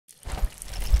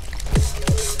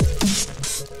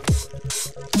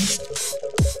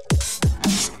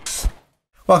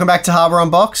Welcome back to Hardware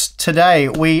Unboxed. Today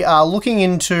we are looking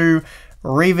into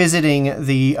revisiting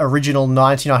the original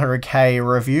 9900K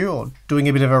review, or doing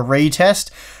a bit of a retest.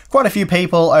 Quite a few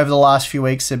people over the last few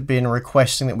weeks have been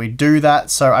requesting that we do that,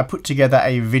 so I put together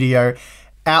a video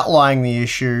outlining the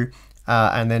issue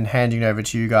and then handing it over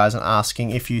to you guys and asking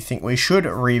if you think we should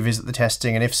revisit the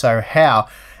testing, and if so, how.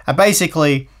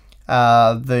 Basically,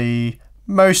 the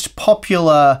most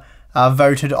popular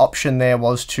voted option there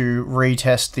was to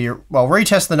retest the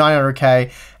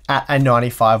 9900K at a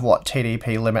 95 watt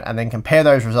TDP limit and then compare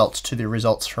those results to the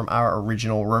results from our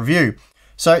original review.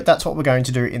 So that's what we're going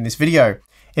to do in this video.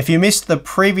 If you missed the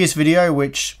previous video,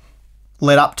 which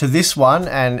led up to this one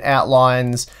and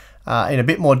outlines in a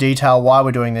bit more detail why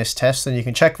we're doing this test, then you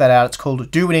can check that out. It's called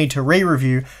Do We Need to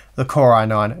Re-Review the Core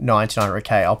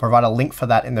i9-9900K? I'll provide a link for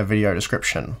that in the video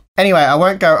description. Anyway, I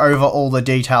won't go over all the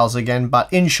details again,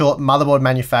 but in short, motherboard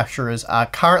manufacturers are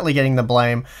currently getting the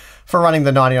blame for running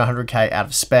the 9900K out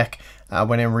of spec,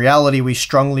 when in reality we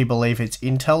strongly believe it's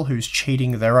Intel who's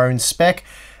cheating their own spec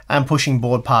and pushing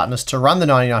board partners to run the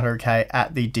 9900K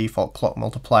at the default clock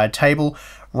multiplier table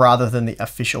rather than the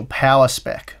official power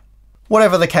spec.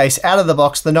 Whatever the case, out of the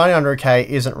box, the 9900K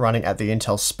isn't running at the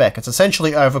Intel spec. It's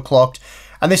essentially overclocked,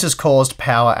 and this has caused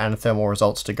power and thermal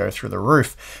results to go through the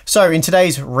roof. So in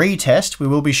today's retest, we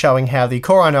will be showing how the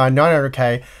Core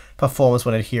i9-9900K performs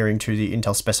when adhering to the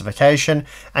Intel specification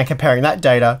and comparing that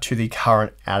data to the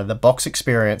current out-of-the-box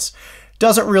experience.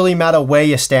 Doesn't really matter where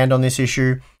you stand on this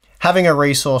issue. Having a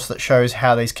resource that shows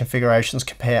how these configurations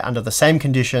compare under the same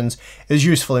conditions is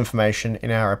useful information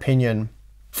in our opinion.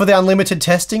 For the unlimited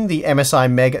testing, the MSI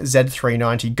Meg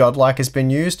Z390 Godlike has been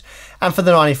used, and for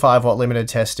the 95 watt limited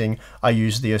testing, I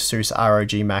used the Asus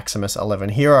ROG Maximus 11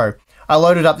 Hero. I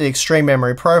loaded up the extreme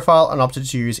memory profile and opted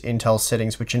to use Intel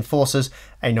settings, which enforces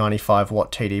a 95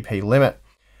 watt TDP limit.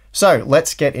 So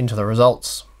let's get into the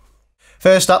results.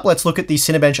 First up, let's look at the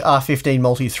Cinebench R15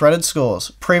 multi-threaded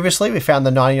scores. Previously, we found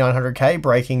the 9900K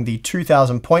breaking the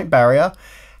 2000 point barrier.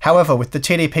 However, with the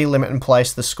TDP limit in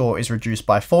place, the score is reduced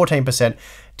by 14%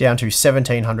 down to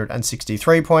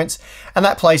 1763 points, and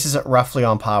that places it roughly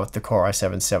on par with the Core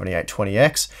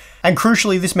i7-7820X. And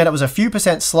crucially, this meant it was a few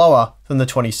percent slower than the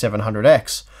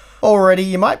 2700X. Already,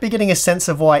 you might be getting a sense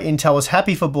of why Intel was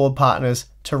happy for board partners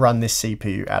to run this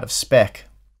CPU out of spec.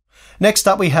 Next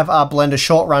up, we have our Blender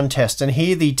short run test, and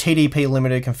here the TDP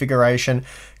limited configuration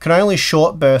can only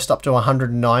short burst up to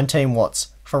 119 watts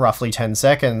for roughly 10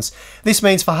 seconds. This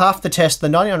means for half the test, the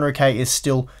 9900K is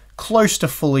still close to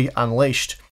fully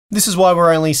unleashed. This is why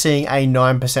we're only seeing a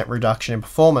 9% reduction in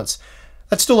performance.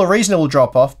 That's still a reasonable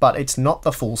drop off, but it's not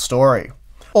the full story.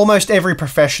 Almost every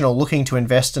professional looking to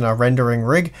invest in a rendering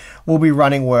rig will be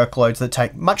running workloads that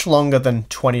take much longer than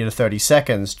 20 to 30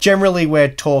 seconds. Generally, we're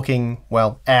talking,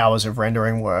 well, hours of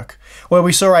rendering work. Where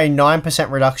we saw a 9%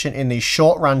 reduction in the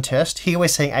short run test, here we're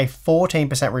seeing a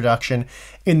 14% reduction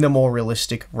in the more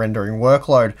realistic rendering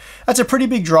workload. That's a pretty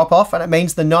big drop off, and it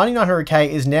means the 9900K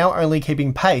is now only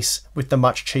keeping pace with the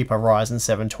much cheaper Ryzen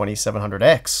 7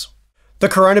 2700X. The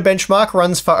Corona benchmark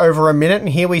runs for over a minute, and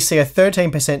here we see a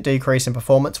 13% decrease in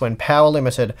performance when power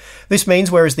limited. This means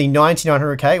whereas the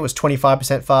 9900K was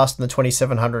 25% faster than the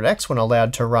 2700X when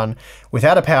allowed to run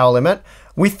without a power limit,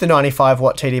 with the 95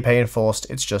 watt TDP enforced,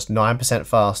 it's just 9%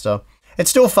 faster. It's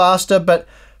still faster, but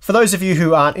for those of you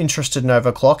who aren't interested in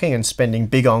overclocking and spending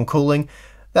big on cooling,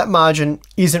 that margin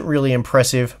isn't really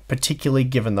impressive, particularly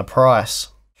given the price.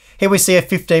 Here we see a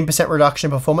 15%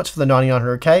 reduction in performance for the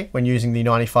 9900K when using the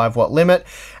 95 watt limit,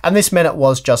 and this meant it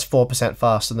was just 4%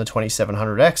 faster than the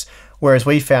 2700X, whereas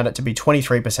we found it to be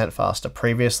 23% faster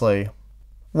previously.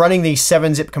 Running the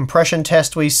 7-zip compression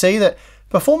test, we see that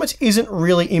performance isn't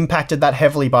really impacted that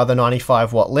heavily by the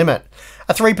 95 watt limit.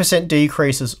 A 3%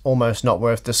 decrease is almost not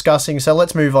worth discussing, so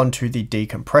let's move on to the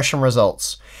decompression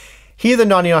results. Here the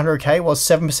 9900K was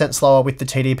 7% slower with the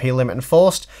TDP limit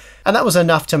enforced, and that was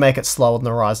enough to make it slower than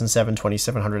the Ryzen 7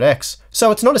 2700X. So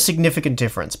it's not a significant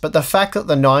difference, but the fact that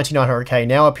the 9900K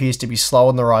now appears to be slower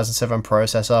than the Ryzen 7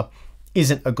 processor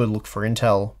isn't a good look for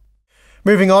Intel.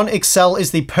 Moving on, Excel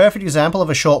is the perfect example of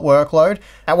a short workload.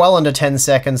 At well under 10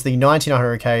 seconds, the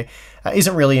 9900K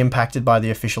isn't really impacted by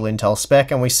the official Intel spec,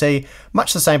 and we see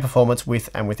much the same performance with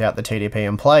and without the TDP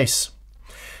in place.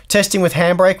 Testing with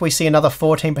Handbrake, we see another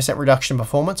 14% reduction in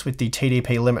performance with the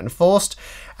TDP limit enforced,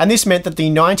 and this meant that the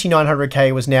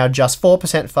 9900K was now just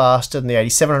 4% faster than the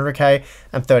 8700K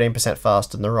and 13%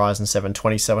 faster than the Ryzen 7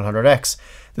 2700X.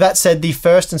 That said, the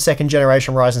first and second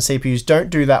generation Ryzen CPUs don't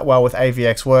do that well with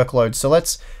AVX workloads, so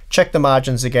let's check the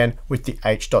margins again with the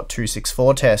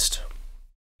H.264 test.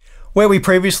 Where we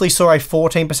previously saw a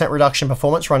 14% reduction in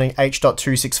performance running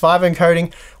H.265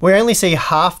 encoding, we only see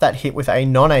half that hit with a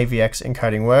non-AVX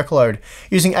encoding workload.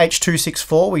 Using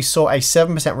H.264, we saw a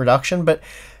 7% reduction, but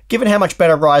given how much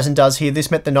better Ryzen does here, this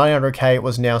meant the 9900K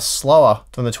was now slower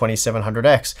than the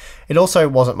 2700X. It also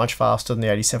wasn't much faster than the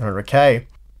 8700K.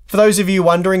 For those of you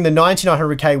wondering, the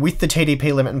 9900K with the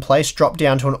TDP limit in place dropped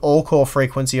down to an all-core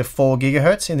frequency of 4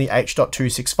 GHz in the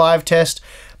H.265 test,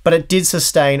 but it did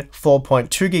sustain 4.2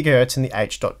 GHz in the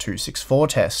H.264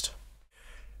 test.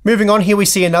 Moving on, here we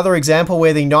see another example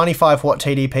where the 95 watt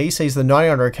TDP sees the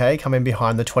 9900K come in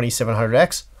behind the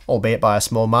 2700X, albeit by a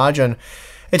small margin.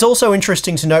 It's also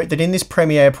interesting to note that in this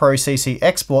Premiere Pro CC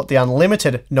export, the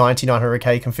unlimited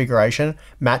 9900K configuration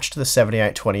matched the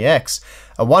 7820X,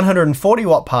 a 140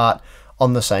 watt part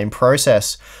on the same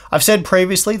process. I've said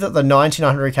previously that the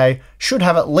 9900K should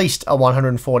have at least a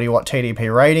 140 watt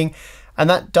TDP rating, and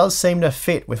that does seem to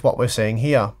fit with what we're seeing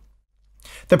here.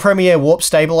 The Premiere Warp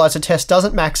Stabilizer test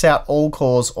doesn't max out all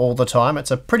cores all the time.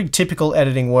 It's a pretty typical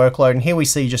editing workload, and here we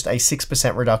see just a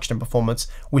 6% reduction in performance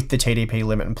with the TDP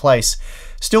limit in place.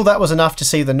 Still, that was enough to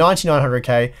see the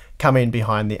 9900K come in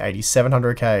behind the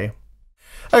 8700K.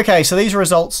 Okay, so these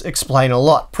results explain a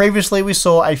lot. Previously, we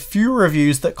saw a few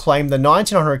reviews that claimed the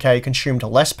 9900K consumed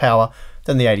less power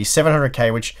than the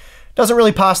 8700K, which doesn't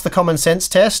really pass the common sense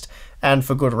test, and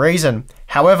for good reason.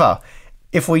 However,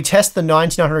 if we test the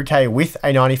 9900K with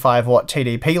a 95 watt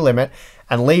TDP limit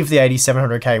and leave the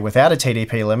 8700K without a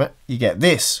TDP limit, you get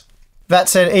this. That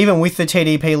said, even with the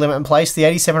TDP limit in place, the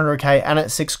 8700K and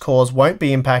its 6 cores won't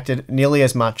be impacted nearly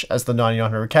as much as the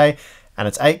 9900K and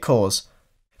its 8 cores.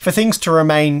 For things to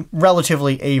remain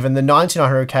relatively even, the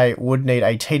 9900K would need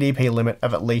a TDP limit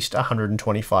of at least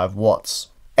 125 watts.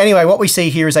 Anyway, what we see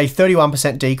here is a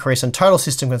 31% decrease in total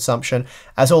system consumption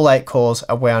as all 8 cores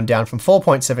are wound down from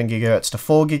 4.7 GHz to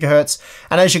 4 GHz,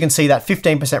 and as you can see, that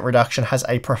 15% reduction has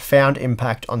a profound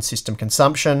impact on system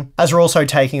consumption, as we're also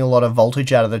taking a lot of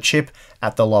voltage out of the chip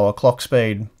at the lower clock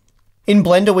speed. In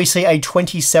Blender, we see a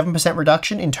 27%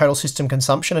 reduction in total system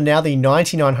consumption, and now the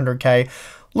 9900K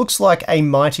looks like a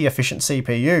mighty efficient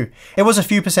CPU. It was a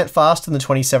few percent faster than the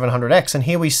 2700X, and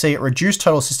here we see it reduced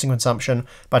total system consumption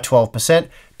by 12%.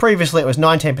 Previously, it was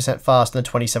 19% faster than the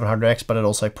 2700X, but it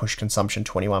also pushed consumption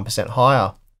 21%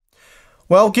 higher.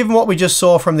 Well, given what we just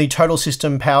saw from the total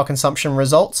system power consumption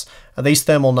results, these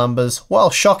thermal numbers, while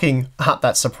shocking, aren't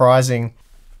that surprising.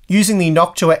 Using the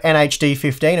Noctua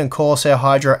NHD15 and Corsair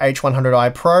Hydro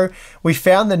H100i Pro, we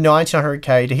found the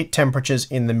 9900K to hit temperatures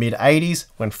in the mid-80s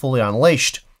when fully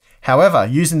unleashed. However,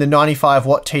 using the 95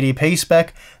 watt TDP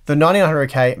spec, the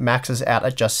 9900K maxes out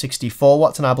at just 64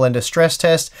 watts in our Blender stress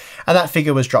test, and that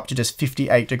figure was dropped to just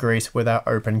 58 degrees with our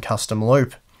open custom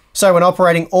loop. So when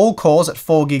operating all cores at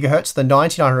 4 GHz, the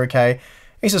 9900K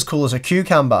is as cool as a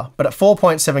cucumber, but at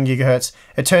 4.7 GHz,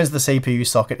 it turns the CPU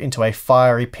socket into a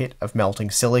fiery pit of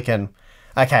melting silicon.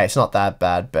 Okay, it's not that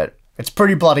bad, but it's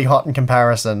pretty bloody hot in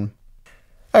comparison.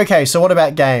 Okay, so what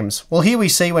about games? Well, here we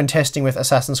see when testing with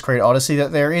Assassin's Creed Odyssey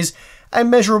that there is a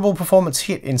measurable performance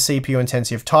hit in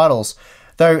CPU-intensive titles,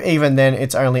 though even then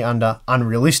it's only under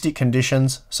unrealistic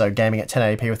conditions, so gaming at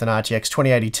 1080p with an RTX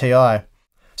 2080 Ti.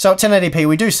 So at 1080p,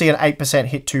 we do see an 8%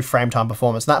 hit to frame time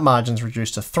performance, and that margin's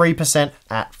reduced to 3%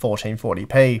 at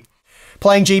 1440p.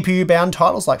 Playing GPU-bound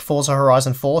titles like Forza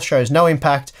Horizon 4 shows no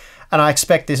impact, and I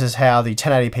expect this is how the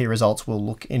 1080p results will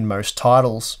look in most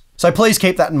titles. So please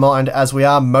keep that in mind, as we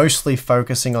are mostly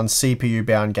focusing on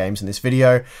CPU-bound games in this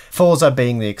video, Forza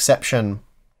being the exception.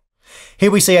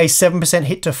 Here we see a 7%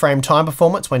 hit to frame time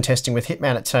performance when testing with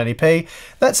Hitman at 1080p.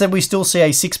 That said, we still see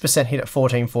a 6% hit at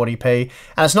 1440p,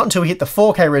 and it's not until we hit the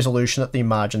 4K resolution that the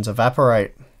margins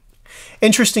evaporate.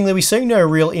 Interestingly, we see no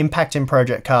real impact in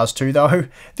Project Cars 2, though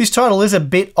this title is a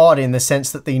bit odd in the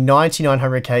sense that the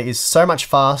 9900K is so much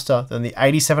faster than the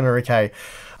 8700K.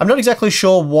 I'm not exactly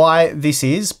sure why this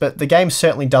is, but the game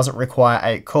certainly doesn't require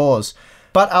 8 cores.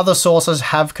 But other sources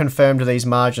have confirmed these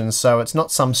margins, so it's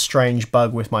not some strange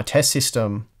bug with my test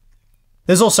system.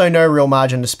 There's also no real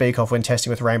margin to speak of when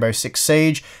testing with Rainbow Six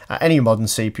Siege. Any modern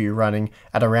CPU running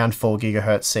at around 4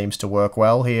 GHz seems to work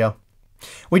well here.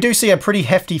 We do see a pretty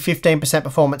hefty 15%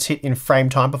 performance hit in frame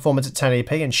time performance at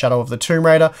 1080p in Shadow of the Tomb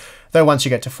Raider, though once you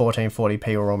get to 1440p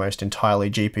we're almost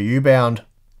entirely GPU bound.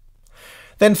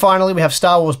 Then finally we have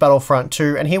Star Wars Battlefront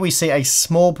 2, and here we see a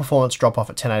small performance drop off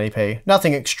at 1080p,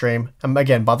 nothing extreme, and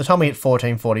again by the time we hit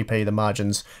 1440p the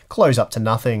margins close up to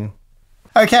nothing.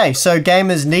 Okay, so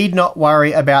gamers need not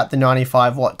worry about the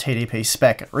 95 watt TDP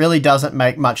spec. It really doesn't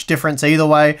make much difference either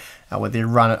way, whether you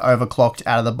run it overclocked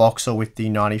out of the box or with the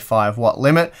 95 watt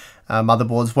limit.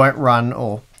 Motherboards won't run,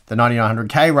 or the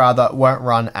 9900K rather, won't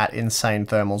run at insane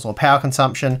thermals or power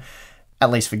consumption, at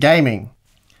least for gaming.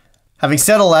 Having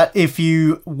said all that, if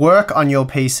you work on your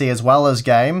PC as well as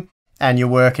game, and your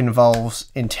work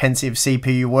involves intensive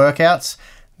CPU workouts,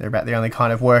 they're about the only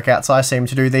kind of workouts I seem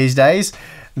to do these days,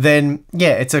 then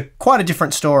yeah, it's quite a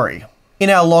different story. In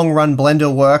our long run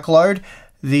Blender workload,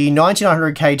 the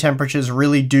 9900K temperatures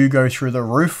really do go through the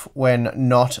roof when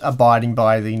not abiding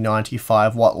by the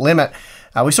 95 watt limit.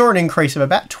 We saw an increase of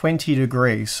about 20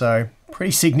 degrees, so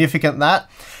pretty significant that.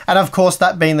 And of course,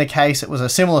 that being the case, it was a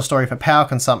similar story for power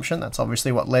consumption. That's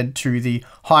obviously what led to the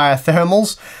higher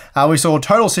thermals. We saw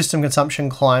total system consumption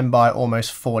climb by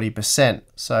almost 40%.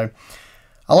 So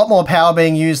a lot more power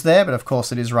being used there, but of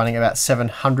course it is running about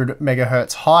 700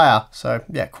 megahertz higher. So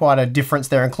yeah, quite a difference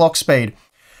there in clock speed.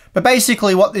 But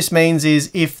basically what this means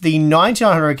is if the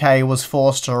 9900K was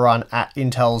forced to run at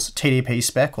Intel's TDP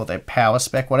spec, or their power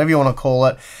spec, whatever you want to call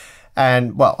it,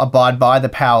 and well, abide by the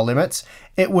power limits,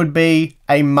 it would be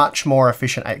a much more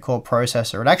efficient 8-core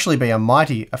processor. It'd actually be a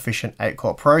mighty efficient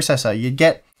 8-core processor. You'd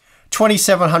get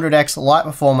 2700X light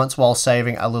performance while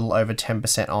saving a little over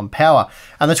 10% on power.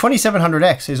 And the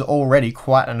 2700X is already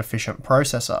quite an efficient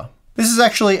processor. This is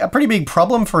actually a pretty big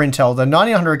problem for Intel. The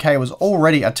 9900K was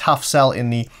already a tough sell in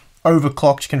the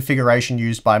overclocked configuration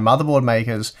used by motherboard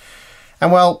makers.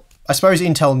 And well, I suppose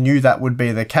Intel knew that would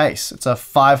be the case. It's a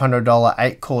 $500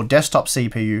 8-core desktop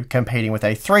CPU competing with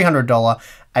a $300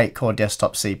 8-core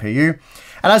desktop CPU.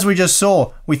 And as we just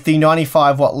saw, with the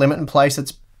 95 watt limit in place,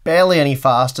 it's barely any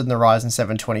faster than the Ryzen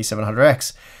 7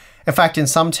 2700X. In fact, in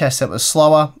some tests it was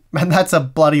slower, and that's a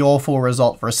bloody awful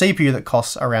result for a CPU that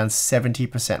costs around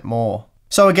 70% more.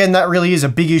 So again, that really is a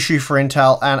big issue for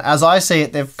Intel, and as I see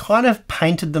it, they've kind of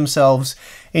painted themselves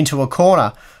into a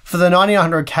corner. For the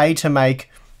 9900K to make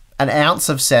an ounce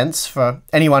of sense for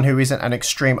anyone who isn't an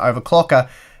extreme overclocker,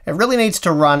 it really needs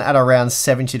to run at around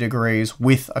 70 degrees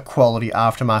with a quality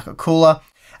aftermarket cooler.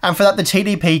 And for that, the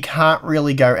TDP can't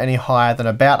really go any higher than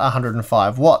about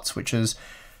 105 watts, which is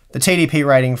the TDP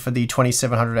rating for the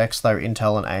 2700X, though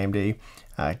Intel and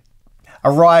AMD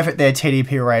arrive at their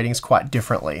TDP ratings quite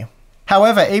differently.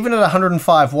 However, even at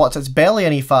 105 watts, it's barely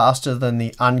any faster than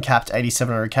the uncapped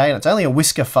 8700K, and it's only a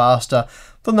whisker faster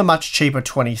than the much cheaper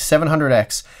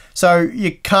 2700X. So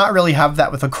you can't really have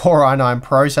that with a Core i9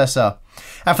 processor.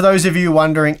 And for those of you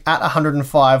wondering, at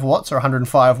 105 watts or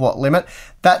 105 watt limit,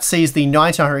 that sees the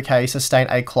 9900K sustain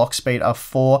a clock speed of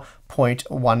 4.15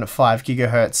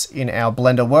 gigahertz in our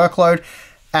Blender workload,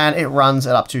 and it runs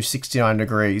at up to 69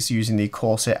 degrees using the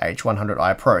Corsair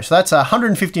H100i Pro. So that's a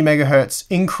 150 megahertz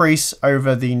increase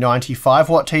over the 95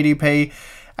 watt TDP,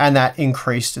 and that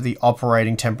increased the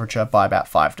operating temperature by about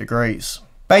 5 degrees.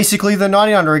 Basically, the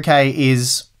 9900K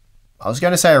is, I was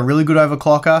going to say a really good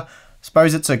overclocker. I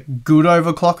suppose it's a good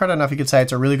overclocker. I don't know if you could say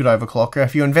it's a really good overclocker.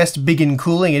 If you invest big in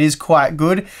cooling, it is quite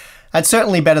good. It's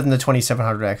certainly better than the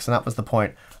 2700X, and that was the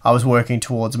point I was working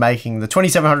towards making. The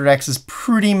 2700X is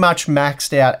pretty much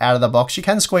maxed out of the box. You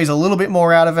can squeeze a little bit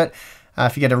more out of it.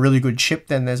 If you get a really good chip,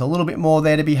 then there's a little bit more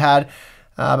there to be had.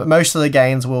 But most of the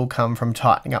gains will come from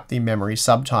tightening up the memory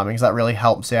subtimings. That really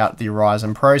helps out the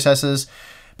Ryzen processors.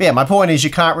 But yeah, my point is you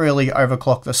can't really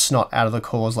overclock the snot out of the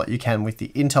cores like you can with the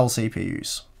Intel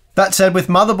CPUs. That said, with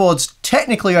motherboards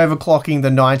technically overclocking the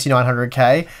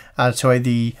 9900K to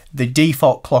the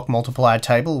default clock multiplier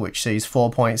table, which sees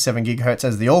 4.7 GHz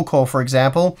as the all-core, for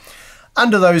example,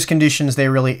 under those conditions,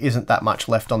 there really isn't that much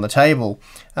left on the table.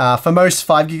 For most,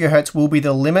 5 GHz will be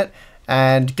the limit,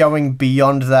 and going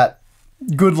beyond that,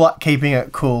 good luck keeping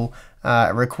it cool.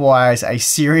 It requires a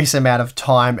serious amount of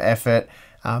time, effort,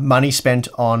 money spent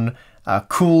on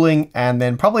cooling, and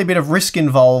then probably a bit of risk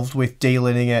involved with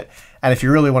delineating it. And if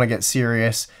you really want to get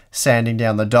serious, sanding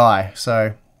down the die.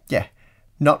 So yeah,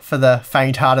 not for the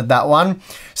faint-hearted, that one.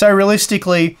 So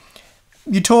realistically,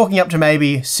 you're talking up to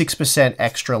maybe 6%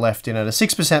 extra left in it. A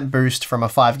 6% boost from a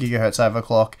 5 GHz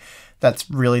overclock. That's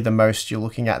really the most you're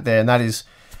looking at there. And that is,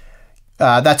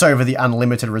 that's over the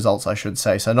unlimited results, I should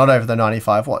say. So not over the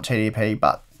 95 watt TDP,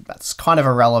 but that's kind of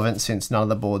irrelevant since none of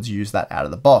the boards use that out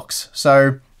of the box.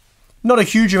 So not a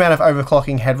huge amount of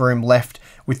overclocking headroom left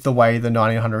with the way the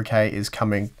 9900K is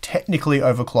coming technically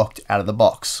overclocked out of the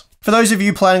box. For those of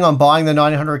you planning on buying the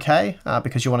 9900K,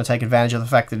 because you want to take advantage of the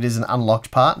fact that it is an unlocked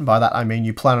part, and by that I mean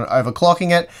you plan on overclocking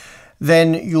it,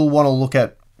 then you'll want to look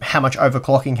at how much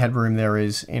overclocking headroom there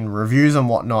is in reviews and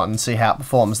whatnot and see how it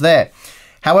performs there.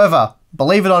 However,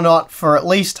 believe it or not, for at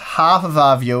least half of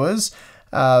our viewers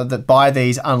that buy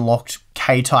these unlocked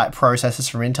K-type processors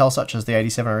from Intel, such as the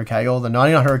 8700K or the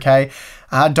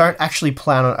 9900K, don't actually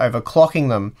plan on overclocking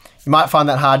them. You might find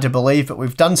that hard to believe, but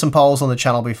we've done some polls on the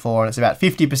channel before, and it's about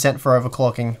 50% for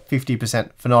overclocking,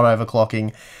 50% for not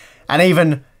overclocking. And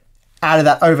even out of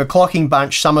that overclocking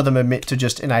bunch, some of them admit to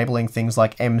just enabling things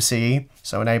like MCE,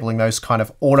 so enabling those kind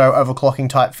of auto overclocking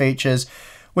type features,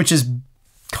 which is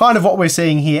kind of what we're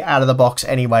seeing here out of the box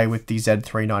anyway with the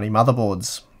Z390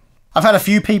 motherboards. I've had a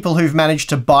few people who've managed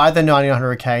to buy the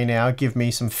 9900K now give me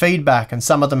some feedback, and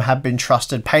some of them have been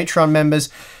trusted Patreon members,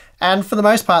 and for the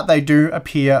most part they do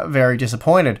appear very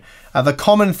disappointed. The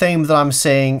common theme that I'm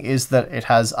seeing is that it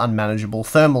has unmanageable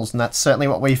thermals, and that's certainly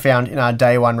what we found in our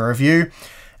day one review.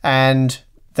 And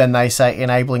then they say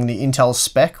enabling the Intel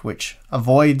spec, which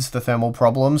avoids the thermal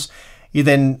problems, you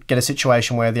then get a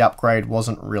situation where the upgrade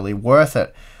wasn't really worth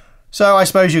it. So I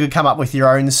suppose you could come up with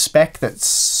your own spec that's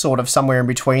sort of somewhere in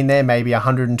between there, maybe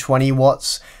 120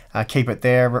 watts, keep it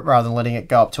there rather than letting it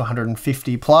go up to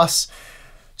 150 plus.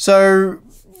 So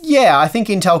yeah, I think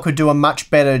Intel could do a much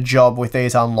better job with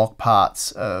these unlock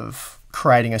parts of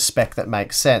creating a spec that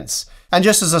makes sense. And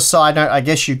just as a side note, I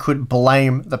guess you could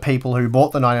blame the people who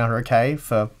bought the 9900K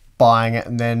for buying it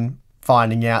and then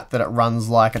finding out that it runs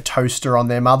like a toaster on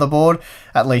their motherboard,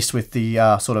 at least with the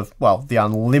sort of, well, the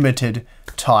unlimited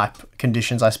type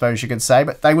conditions, I suppose you could say.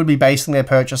 But they would be basing their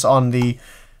purchase on the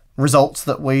results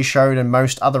that we showed and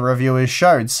most other reviewers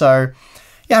showed. So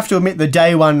you have to admit the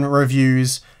day one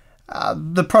reviews,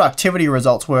 the productivity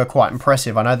results were quite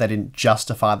impressive. I know they didn't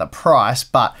justify the price,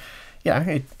 but you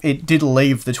know, it did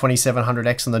leave the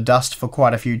 2700X in the dust for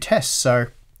quite a few tests, so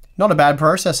not a bad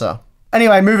processor.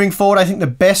 Anyway, moving forward, I think the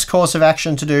best course of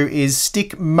action to do is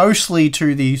stick mostly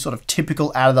to the sort of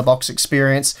typical out-of-the-box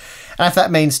experience, and if that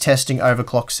means testing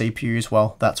overclocked CPUs,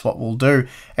 well, that's what we'll do.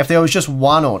 If there was just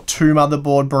one or two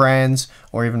motherboard brands,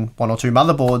 or even one or two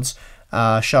motherboards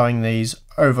showing these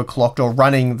overclocked or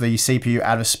running the CPU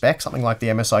out of spec, something like the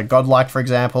MSI Godlike, for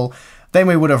example, then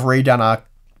we would have redone our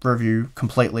review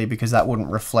completely, because that wouldn't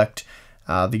reflect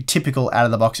the typical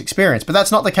out-of-the-box experience. But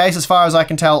that's not the case as far as I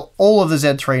can tell. All of the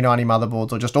Z390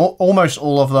 motherboards, or just almost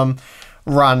all of them,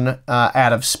 run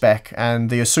out of spec, and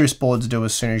the ASUS boards do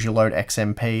as soon as you load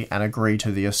XMP and agree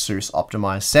to the ASUS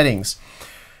optimized settings.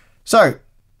 So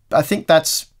I think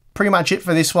that's pretty much it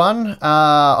for this one.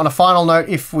 On a final note,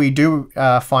 if we do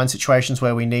find situations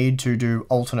where we need to do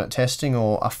alternate testing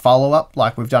or a follow-up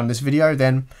like we've done in this video,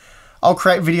 then I'll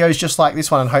create videos just like this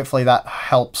one, and hopefully that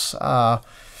helps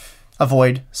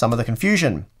avoid some of the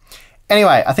confusion.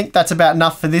 Anyway, I think that's about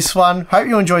enough for this one. Hope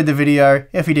you enjoyed the video.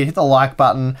 If you did, hit the like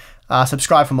button,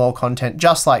 subscribe for more content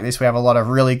just like this. We have a lot of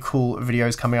really cool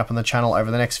videos coming up on the channel over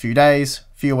the next few days,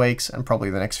 few weeks, and probably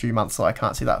the next few months, so I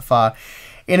can't see that far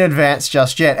in advance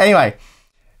just yet. Anyway,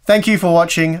 thank you for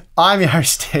watching. I'm your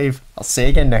host, Steve. I'll see you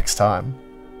again next time.